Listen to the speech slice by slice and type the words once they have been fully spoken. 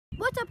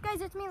What's up,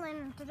 guys? It's me,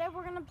 Landon. Today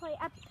we're gonna play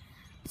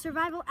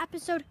Survival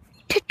episode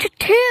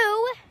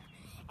 2,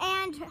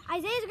 and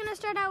Isaiah's gonna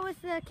start out with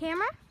the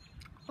camera.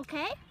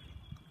 Okay?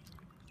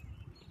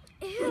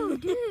 Ew,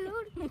 dude,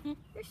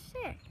 you're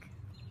sick.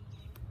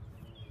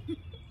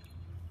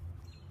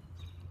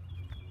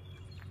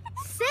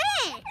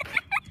 Sick!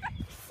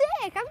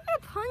 Sick! I'm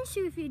gonna punch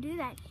you if you do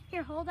that.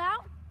 Here, hold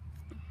out.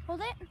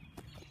 Hold it.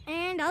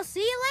 And I'll see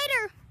you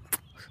later.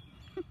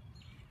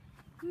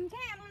 Okay,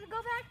 I'm gonna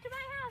go back to my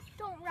house.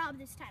 Don't rob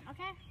this time,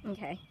 okay?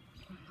 Okay.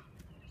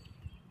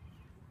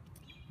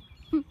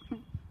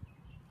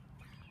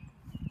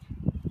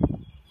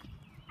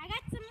 I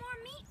got some more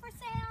meat for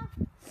sale.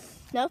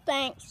 No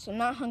thanks. I'm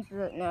not hungry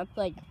right now. It's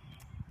like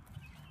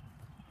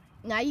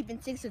not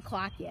even 6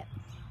 o'clock yet.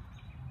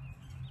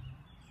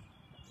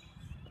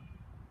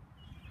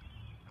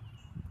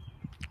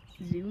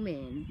 Zoom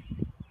in.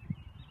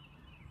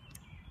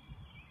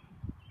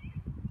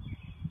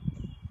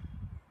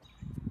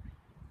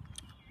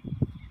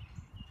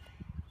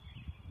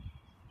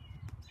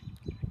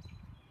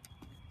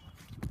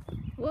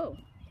 Whoa.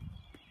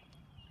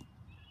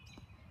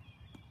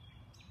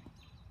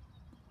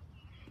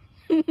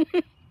 Look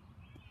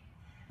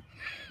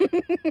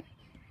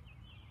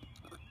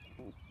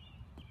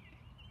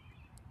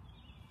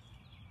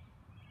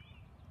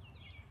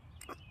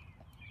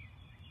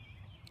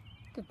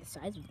at the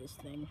size of this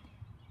thing.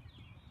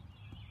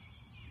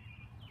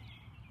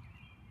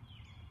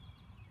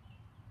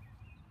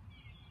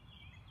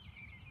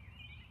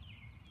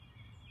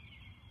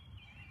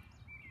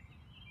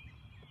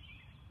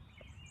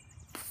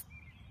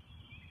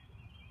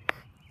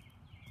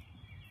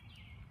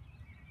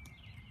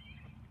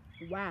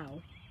 Wow.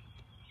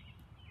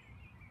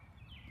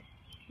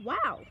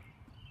 Wow.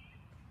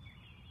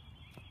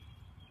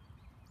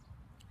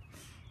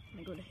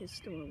 I'm gonna go to his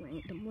store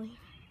randomly.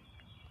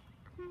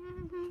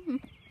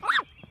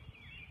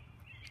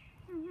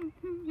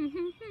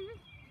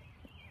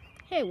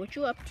 Hey, what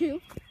you up to?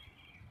 Nothing.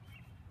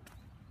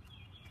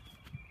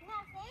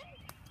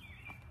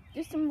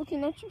 Just I'm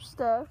looking at your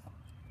stuff,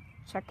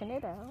 checking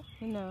it out,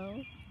 you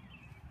know.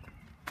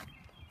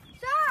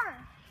 Sir!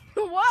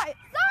 What?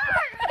 Sir!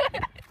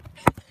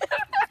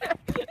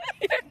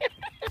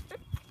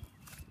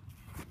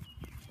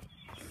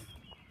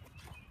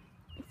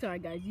 Sorry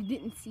guys, you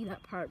didn't see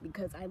that part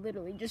because I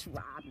literally just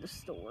robbed the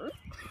store.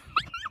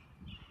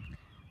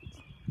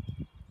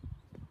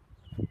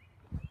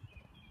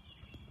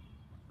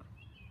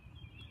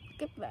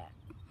 Look at that.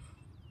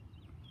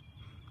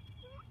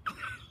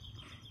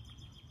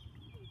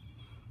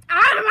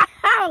 Out of my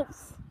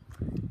house!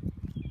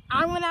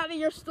 I went out of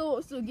your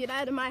store, so get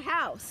out of my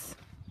house.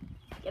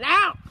 Get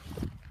out!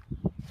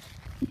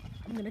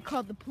 I'm gonna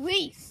call the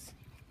police.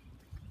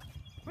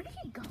 Where did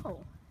he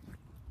go?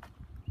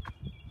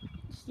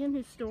 Is he in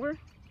his store? I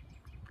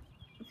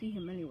don't see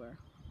him anywhere.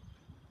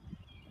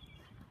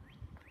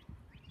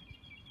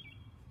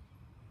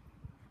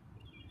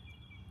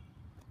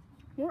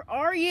 Where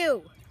are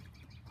you?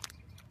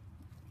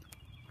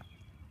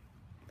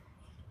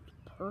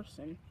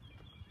 Person.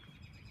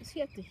 Is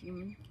he at the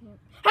human camp?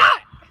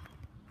 Ah!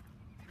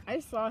 I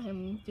saw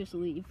him just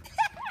leave.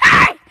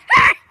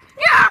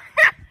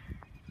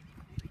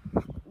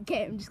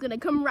 Okay, I'm just gonna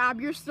come rob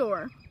your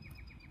store.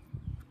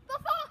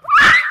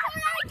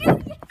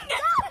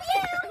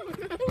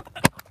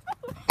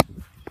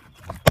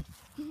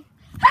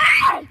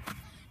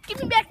 Give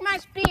me back my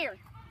spear.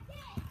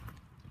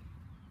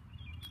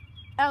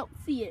 I don't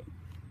see it.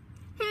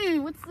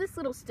 What's this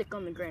little stick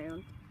on the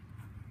ground?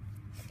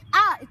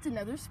 Ah, it's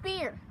another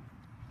spear.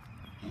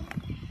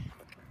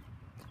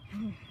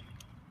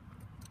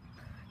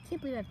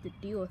 Can't believe I have to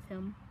deal with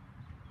him.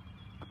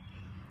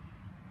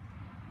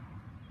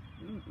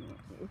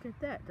 Look at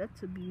that.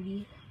 That's a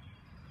beauty.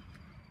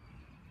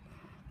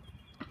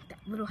 That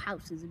little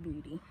house is a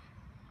beauty.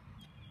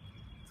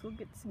 So we'll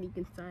get to sneak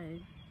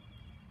inside.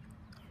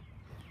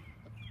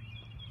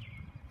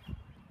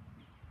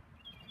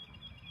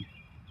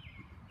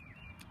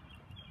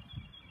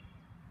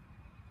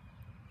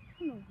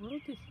 What in the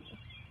world is he?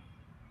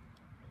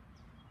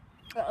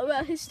 Oh,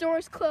 well, his store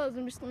is closed.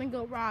 I'm just gonna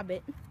go rob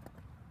it.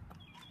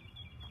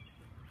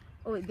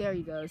 Oh, wait, there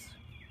he goes.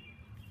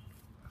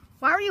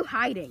 Why are you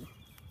hiding?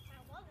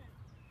 I wasn't.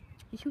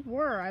 Yes, you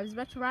were. I was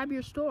about to rob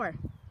your store.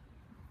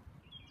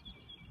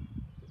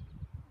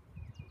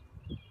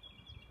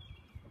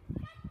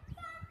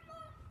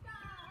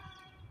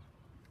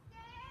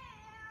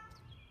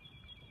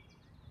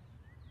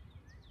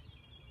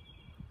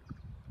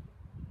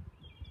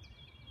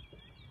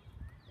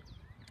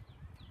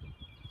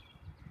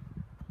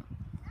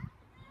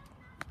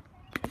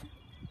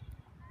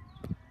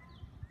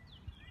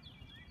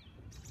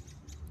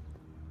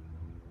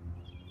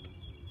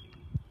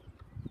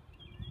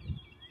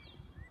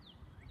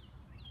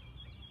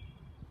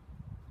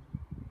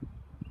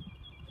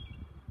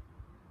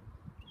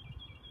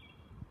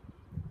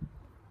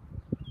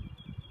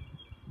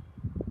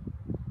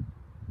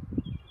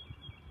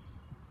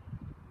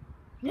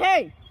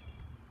 Hey!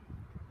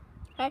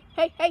 Hey,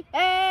 hey, hey,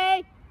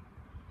 hey!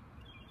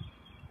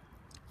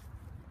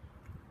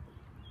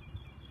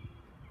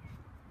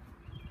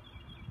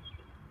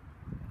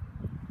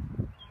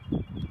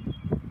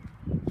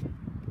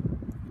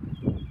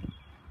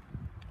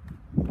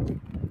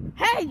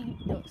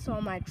 saw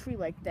my tree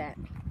like that.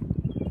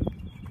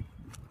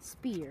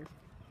 Spear.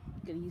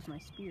 I'm gonna use my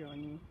spear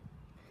on you.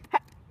 Ha!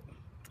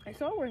 I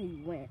saw where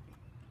he went.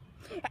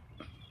 Ha!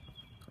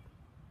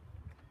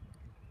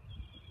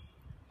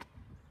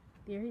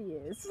 There he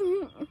is.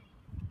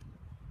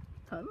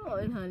 Come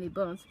on, honey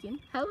bunskin.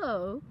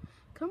 Hello.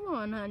 Come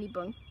on, honey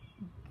bun.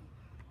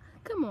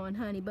 Come on,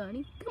 honey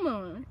bunny. Come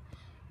on.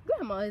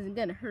 Grandma isn't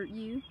gonna hurt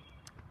you.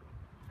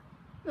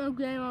 No,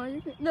 Grandma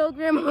isn't. No,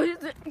 Grandma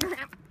isn't.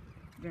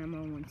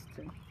 Grandma wants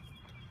to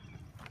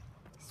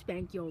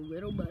spank your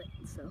little butt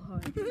so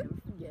hard you never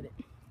forget it.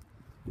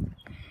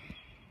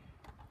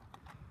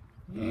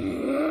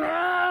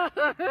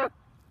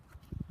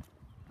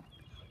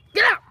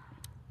 Get out!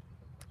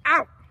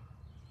 Out!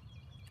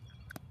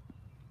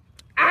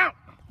 Out!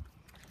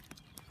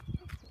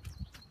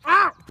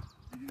 Out!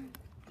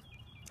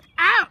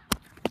 Out!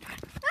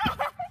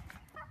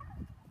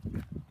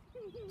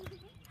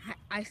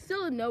 I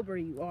still don't know where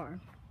you are.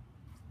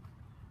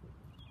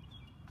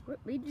 What,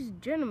 ladies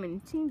and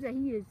gentlemen, it seems that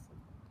he is...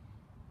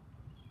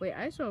 Wait,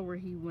 I saw where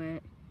he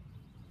went.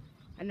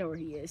 I know where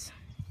he is.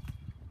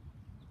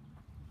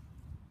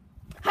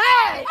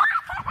 Hey!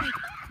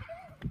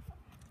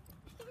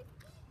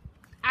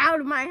 Out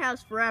of my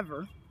house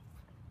forever.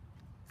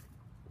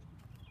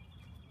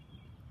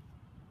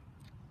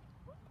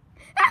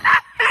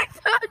 I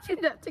told you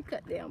not to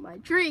cut down my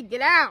tree.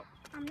 Get out.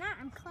 I'm not.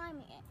 I'm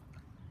climbing it.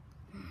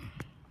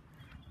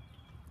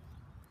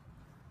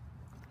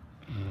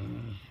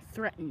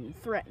 Threaten,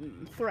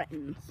 threaten,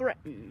 threaten,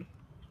 threaten.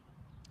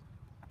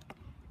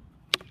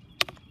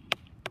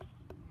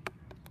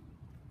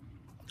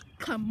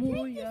 Come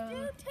on, ya.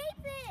 Dude,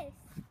 take this.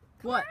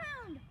 What?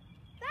 Around.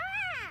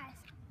 Fast.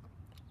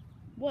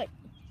 What?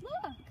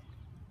 Look.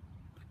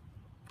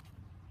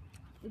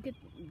 Look at,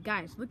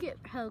 guys, look at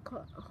how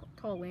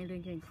tall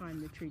Landon can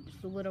climb the tree.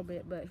 Just a little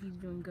bit, but he's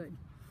doing good.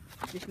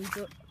 Just needs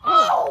to,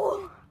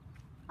 Oh!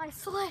 I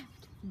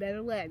slipped.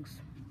 better legs.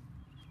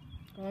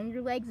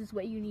 Longer legs is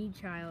what you need,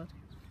 child.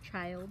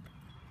 Child.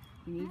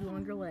 You need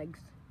longer legs.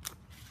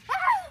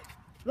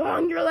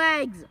 Longer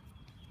legs!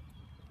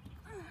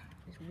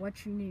 Is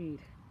what you need.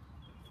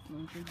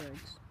 Longer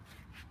legs.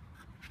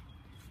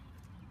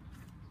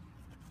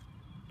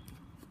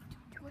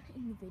 Do you want it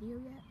in the video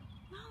yet?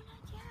 No,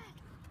 not yet.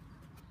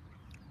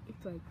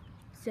 It's like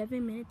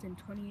 7 minutes and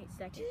 28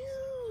 seconds.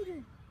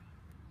 Dude.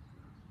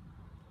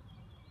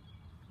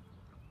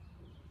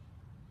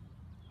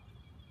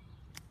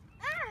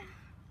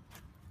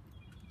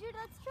 Dude,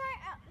 let's try.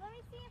 Let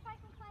me see if I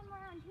can climb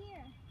around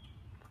here.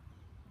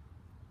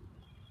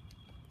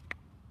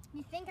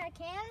 You think I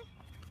can?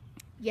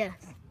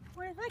 Yes.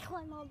 What if I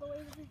climb all the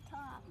way to the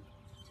top?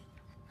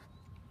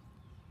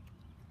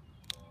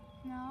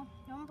 No,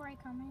 don't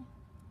break on me.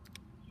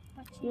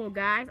 Well,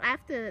 guys, I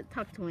have to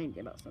talk to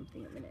Landon about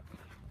something in a minute.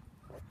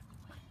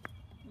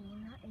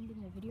 We're not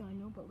ending the video, I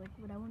know, but like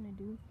what I want to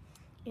do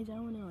is I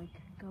want to like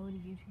go to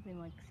YouTube and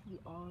like see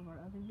all of our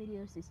other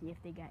videos to see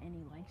if they got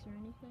any likes or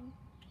anything.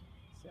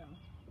 So,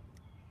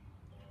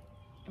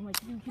 and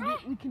like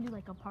we can do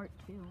like a part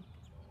 2.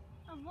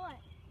 Of what?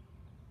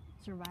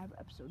 Survivor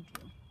episode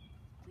 2.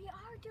 We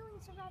are doing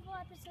Survival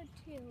episode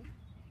 2. Dude,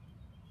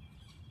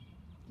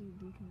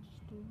 we can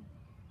just do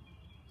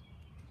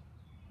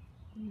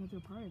another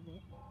part of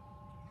it.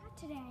 Not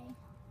today.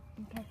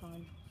 Okay,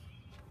 fine.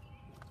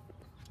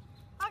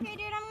 Okay,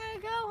 dude, I'm gonna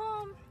go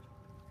home.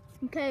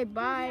 Okay,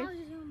 bye. I'll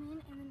zoom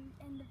in and then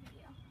end the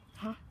video.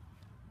 Huh?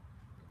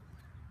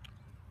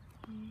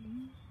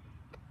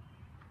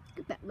 Look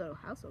at that little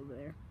house over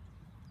there.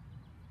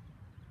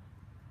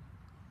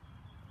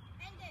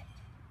 End it.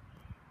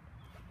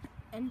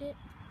 End it.